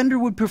that a defender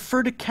would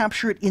prefer to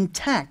capture it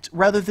intact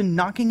rather than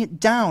knocking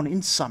it down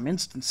in some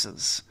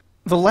instances.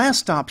 The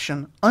last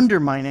option,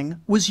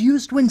 undermining, was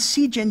used when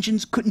siege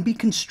engines couldn't be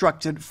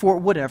constructed for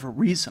whatever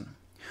reason.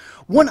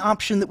 One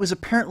option that was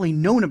apparently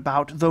known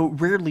about, though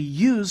rarely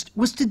used,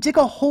 was to dig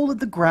a hole in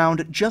the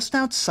ground just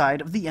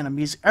outside of the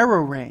enemy's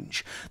arrow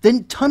range,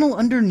 then tunnel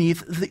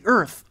underneath the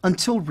earth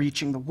until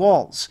reaching the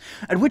walls,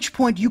 at which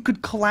point you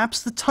could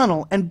collapse the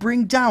tunnel and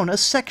bring down a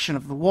section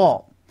of the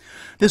wall.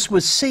 This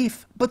was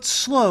safe, but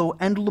slow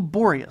and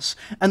laborious,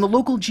 and the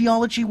local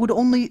geology would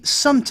only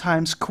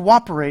sometimes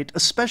cooperate,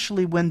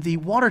 especially when the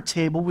water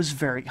table was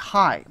very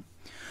high.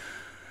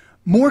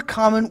 More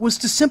common was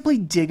to simply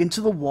dig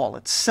into the wall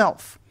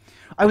itself.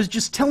 I was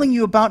just telling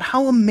you about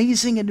how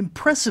amazing and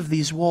impressive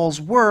these walls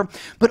were,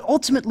 but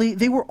ultimately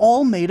they were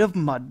all made of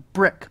mud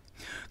brick.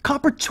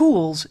 Copper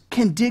tools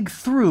can dig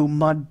through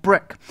mud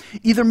brick,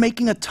 either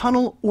making a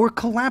tunnel or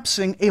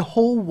collapsing a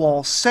whole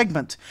wall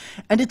segment,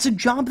 and it's a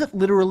job that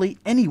literally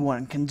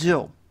anyone can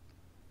do.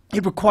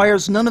 It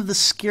requires none of the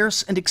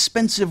scarce and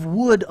expensive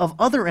wood of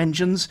other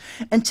engines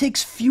and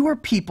takes fewer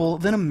people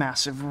than a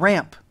massive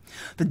ramp.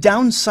 The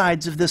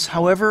downsides of this,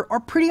 however, are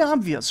pretty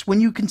obvious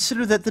when you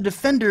consider that the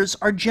defenders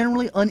are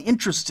generally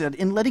uninterested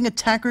in letting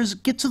attackers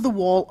get to the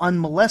wall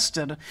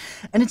unmolested,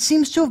 and it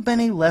seems to have been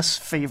a less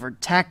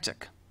favored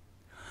tactic.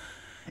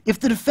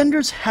 If the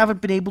defenders haven't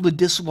been able to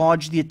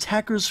dislodge the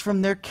attackers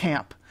from their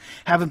camp,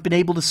 haven't been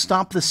able to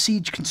stop the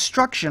siege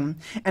construction,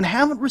 and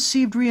haven't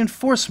received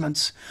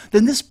reinforcements,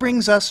 then this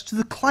brings us to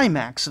the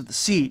climax of the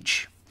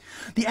siege.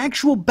 The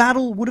actual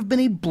battle would have been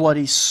a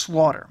bloody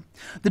slaughter.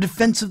 The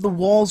defense of the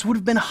walls would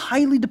have been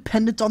highly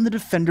dependent on the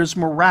defenders'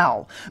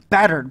 morale,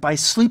 battered by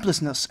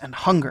sleeplessness and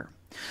hunger.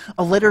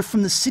 A letter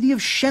from the city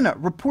of Siena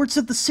reports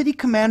that the city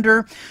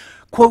commander,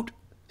 quote,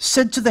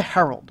 said to the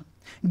herald,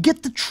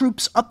 "Get the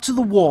troops up to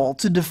the wall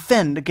to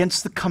defend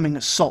against the coming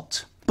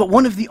assault." But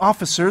one of the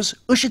officers,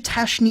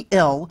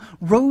 Ushitashni-el,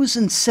 rose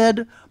and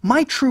said,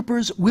 "My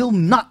troopers will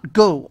not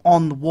go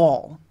on the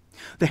wall."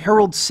 The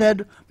herald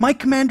said, "My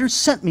commander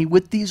sent me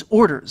with these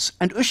orders,"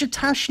 and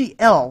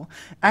Ushitashni-el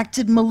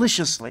acted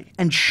maliciously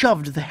and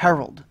shoved the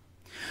herald.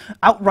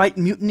 Outright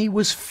mutiny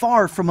was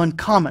far from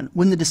uncommon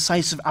when the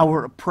decisive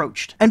hour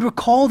approached, and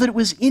recall that it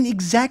was in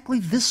exactly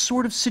this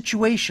sort of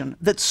situation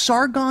that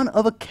Sargon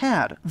of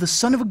Akkad, the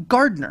son of a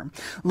gardener,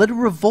 led a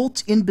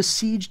revolt in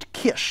besieged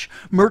Kish,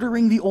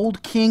 murdering the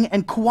old king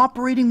and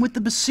cooperating with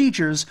the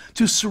besiegers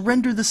to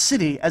surrender the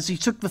city as he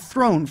took the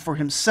throne for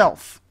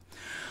himself.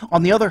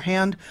 On the other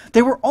hand,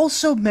 there were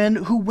also men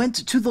who went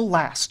to the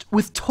last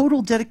with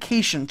total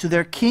dedication to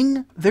their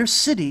king, their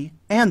city,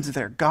 and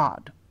their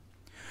god.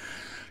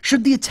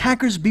 Should the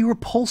attackers be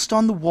repulsed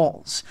on the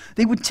walls,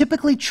 they would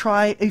typically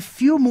try a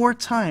few more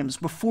times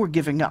before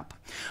giving up.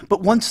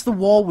 But once the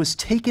wall was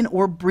taken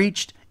or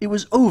breached, it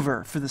was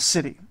over for the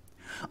city.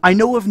 I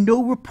know of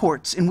no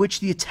reports in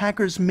which the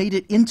attackers made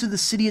it into the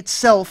city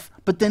itself,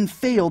 but then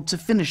failed to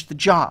finish the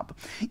job,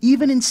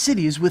 even in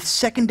cities with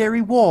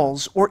secondary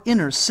walls or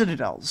inner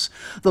citadels,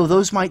 though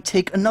those might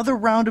take another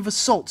round of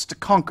assaults to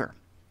conquer.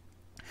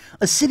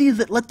 A city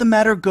that let the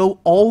matter go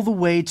all the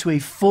way to a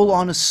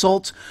full-on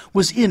assault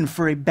was in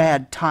for a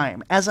bad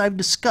time, as I've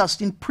discussed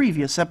in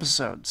previous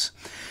episodes.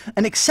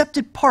 An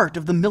accepted part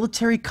of the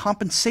military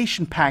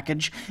compensation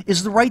package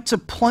is the right to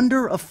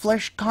plunder a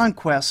flesh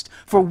conquest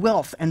for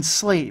wealth and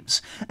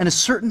slaves, and a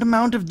certain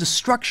amount of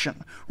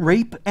destruction,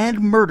 rape,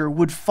 and murder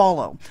would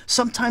follow,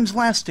 sometimes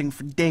lasting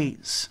for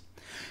days.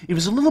 It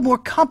was a little more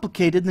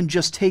complicated than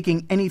just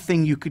taking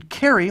anything you could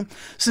carry,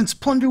 since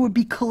plunder would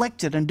be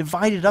collected and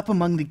divided up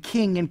among the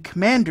king and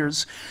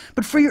commanders,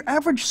 but for your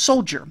average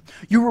soldier,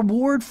 your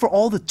reward for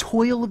all the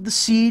toil of the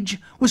siege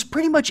was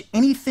pretty much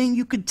anything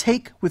you could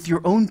take with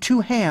your own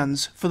two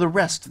hands for the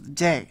rest of the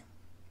day.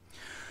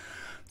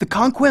 The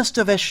conquest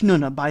of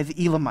Eshnunna by the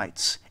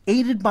Elamites,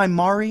 aided by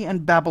Mari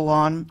and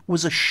Babylon,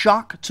 was a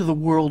shock to the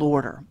world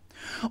order.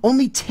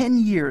 Only 10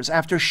 years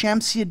after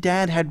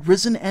Shamshi-Adad had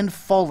risen and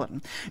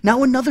fallen,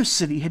 now another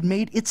city had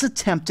made its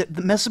attempt at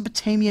the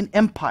Mesopotamian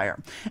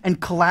Empire and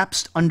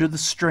collapsed under the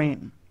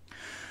strain.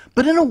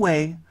 But in a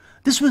way,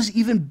 this was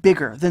even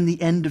bigger than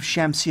the end of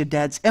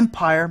Shamshi-Adad's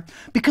empire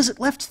because it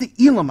left the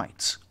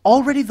Elamites,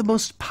 already the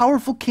most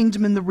powerful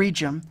kingdom in the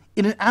region,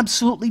 in an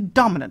absolutely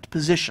dominant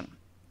position.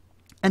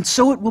 And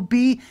so it will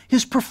be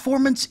his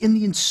performance in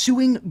the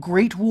ensuing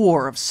Great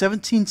War of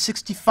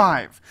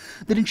 1765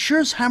 that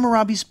ensures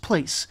Hammurabi's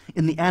place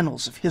in the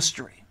annals of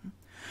history.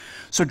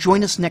 So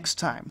join us next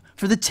time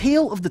for the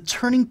tale of the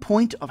turning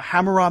point of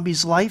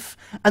Hammurabi's life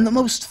and the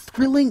most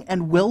thrilling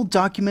and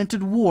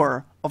well-documented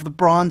war of the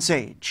Bronze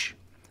Age.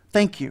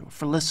 Thank you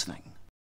for listening.